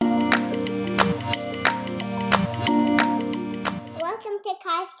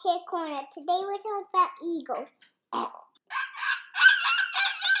Kai's Kid Corner. Today we're talking about eagles.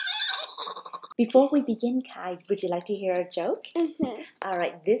 Before we begin, Kai, would you like to hear a joke? Mm-hmm. All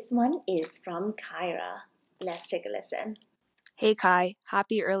right, this one is from Kyra. Let's take a listen. Hey Kai,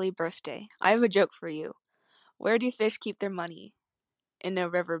 happy early birthday. I have a joke for you. Where do fish keep their money? In a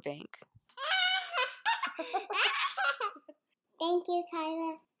riverbank. Thank you,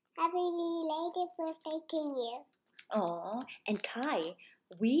 Kyra. Happy belated birthday to you. Oh, and Kai,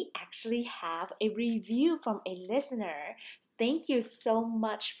 we actually have a review from a listener. Thank you so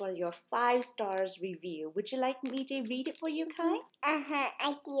much for your 5 stars review. Would you like me to read it for you, Kai?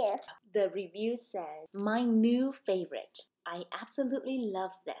 I do. The review says, "My new favorite. I absolutely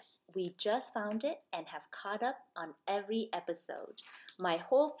love this. We just found it and have caught up on every episode. My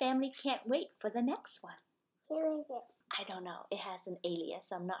whole family can't wait for the next one." Who is it? I don't know. It has an alias,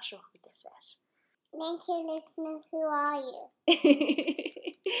 so I'm not sure who this is. Thank you, listener. Who are you?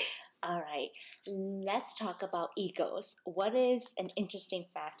 All right, let's talk about eagles. What is an interesting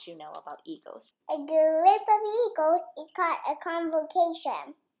fact you know about eagles? A group of eagles is called a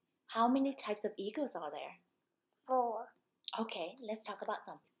convocation. How many types of eagles are there? 4. Okay, let's talk about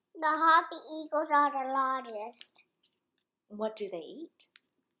them. The harpy eagles are the largest. What do they eat?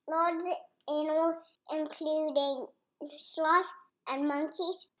 Large animals including sloths and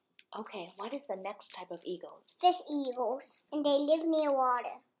monkeys. Okay, what is the next type of eagles? Fish eagles, and they live near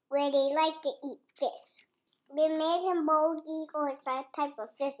water, where they like to eat fish. The American bald eagle is a type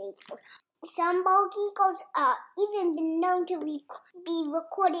of fish eagle. Some bald eagles are even been known to be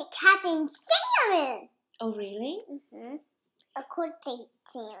recorded catching salmon. Oh, really? Mm-hmm. Of course they eat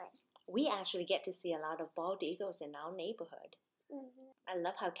salmon. We actually get to see a lot of bald eagles in our neighborhood. Mm-hmm. I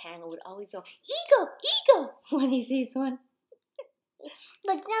love how Kang would always go, "Eagle, eagle," when he sees one.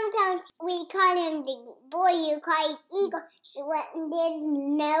 But sometimes we call him the boy who calls eagle. So when there's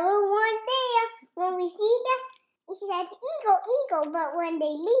never one there, when we see them, he says eagle, eagle. But when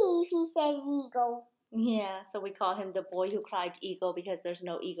they leave, he says eagle. Yeah, so we call him the boy who cried eagle because there's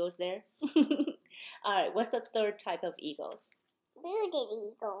no eagles there. All right, what's the third type of eagles? Booted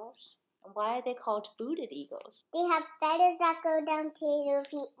eagles. Why are they called booted eagles? They have feathers that go down to their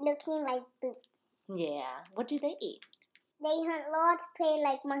feet looking like boots. Yeah, what do they eat? They hunt large prey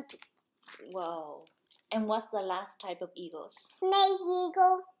like monkeys. Whoa. And what's the last type of eagles? Snake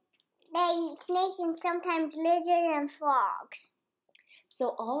eagle. They eat snakes and sometimes lizards and frogs.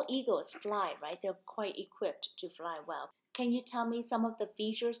 So all eagles fly, right? They're quite equipped to fly well. Can you tell me some of the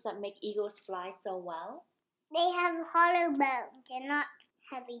features that make eagles fly so well? They have hollow bones and not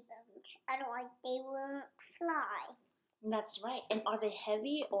heavy bones. Otherwise, they won't fly. That's right. And are they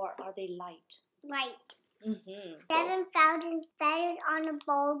heavy or are they light? Light. 7,000 feathers on a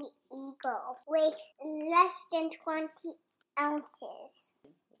bald eagle weigh less than 20 ounces.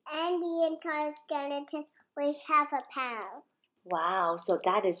 And the entire skeleton weighs half a pound. Wow, so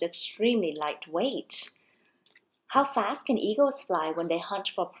that is extremely lightweight. How fast can eagles fly when they hunt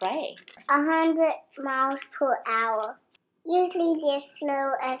for prey? 100 miles per hour. Usually they're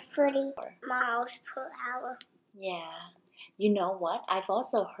slow at 30 miles per hour. Yeah. You know what? I've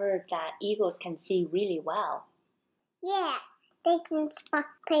also heard that eagles can see really well. Yeah, they can spot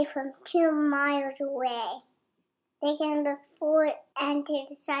prey from 2 miles away. They can look forward and to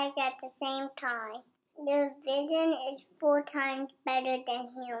the side at the same time. Their vision is 4 times better than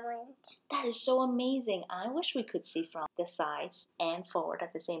humans. That is so amazing. I wish we could see from the sides and forward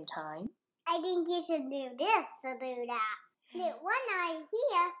at the same time. I think you should do this to do that. Flip one eye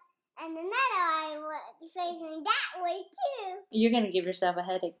here and another eye facing that way too. You're going to give yourself a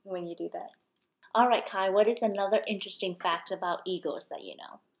headache when you do that. All right, Kai, what is another interesting fact about eagles that you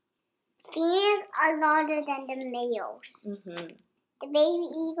know? Females are larger than the males. The baby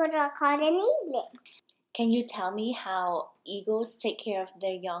eagles are called an eaglet. Can you tell me how eagles take care of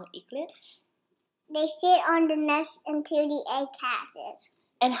their young eaglets? They sit on the nest until the egg hatches.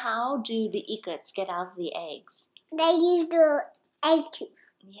 And how do the eaglets get out of the eggs? They use the egg tooth.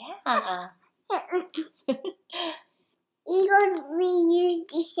 Yeah. Eagles reuse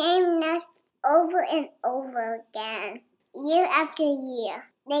the same nest over and over again, year after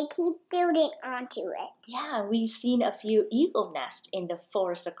year. They keep building onto it. Yeah, we've seen a few eagle nests in the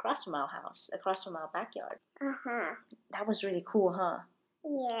forest across from our house, across from our backyard. That was really cool, huh?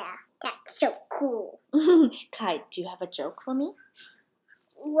 Yeah, that's so cool. Kai, do you have a joke for me?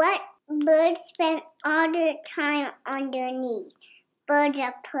 What birds spend all their time on their knees? Birds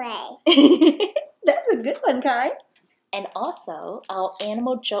of prey. That's a good one, Kai. And also, our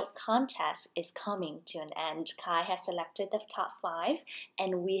animal joke contest is coming to an end. Kai has selected the top 5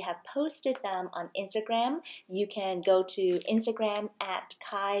 and we have posted them on Instagram. You can go to Instagram at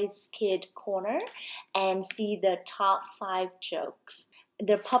Kai's Kid Corner and see the top 5 jokes.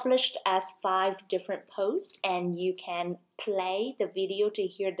 They're published as 5 different posts and you can play the video to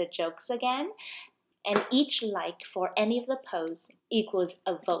hear the jokes again. And each like for any of the posts equals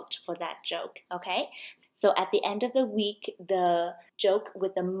a vote for that joke, okay? So at the end of the week, the joke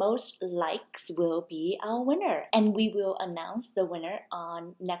with the most likes will be our winner. And we will announce the winner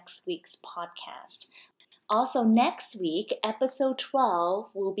on next week's podcast. Also, next week, episode 12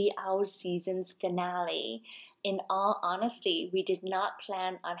 will be our season's finale. In all honesty, we did not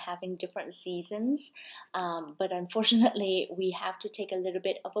plan on having different seasons, but unfortunately, we have to take a little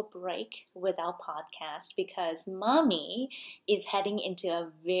bit of a break with our podcast because Mommy is heading into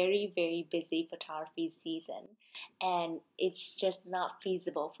a very, very busy photography season, and it's just not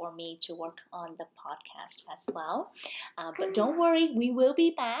feasible for me to work on the podcast as well. But don't worry, we will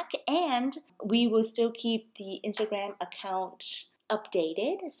be back, and we will still keep the Instagram account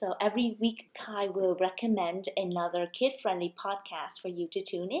updated. So every week, Kai will recommend another kid-friendly podcast for you to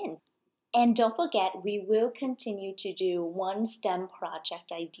tune in. And don't forget, we will continue to do one STEM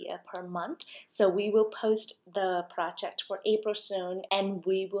project idea per month. So we will post the project for April soon, and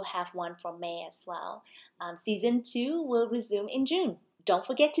we will have one for May as well. Season 2 will resume in June. Don't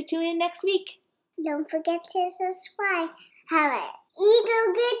forget to tune in next week. Don't forget to subscribe. Have an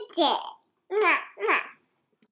eagle good day. Mwah, mwah.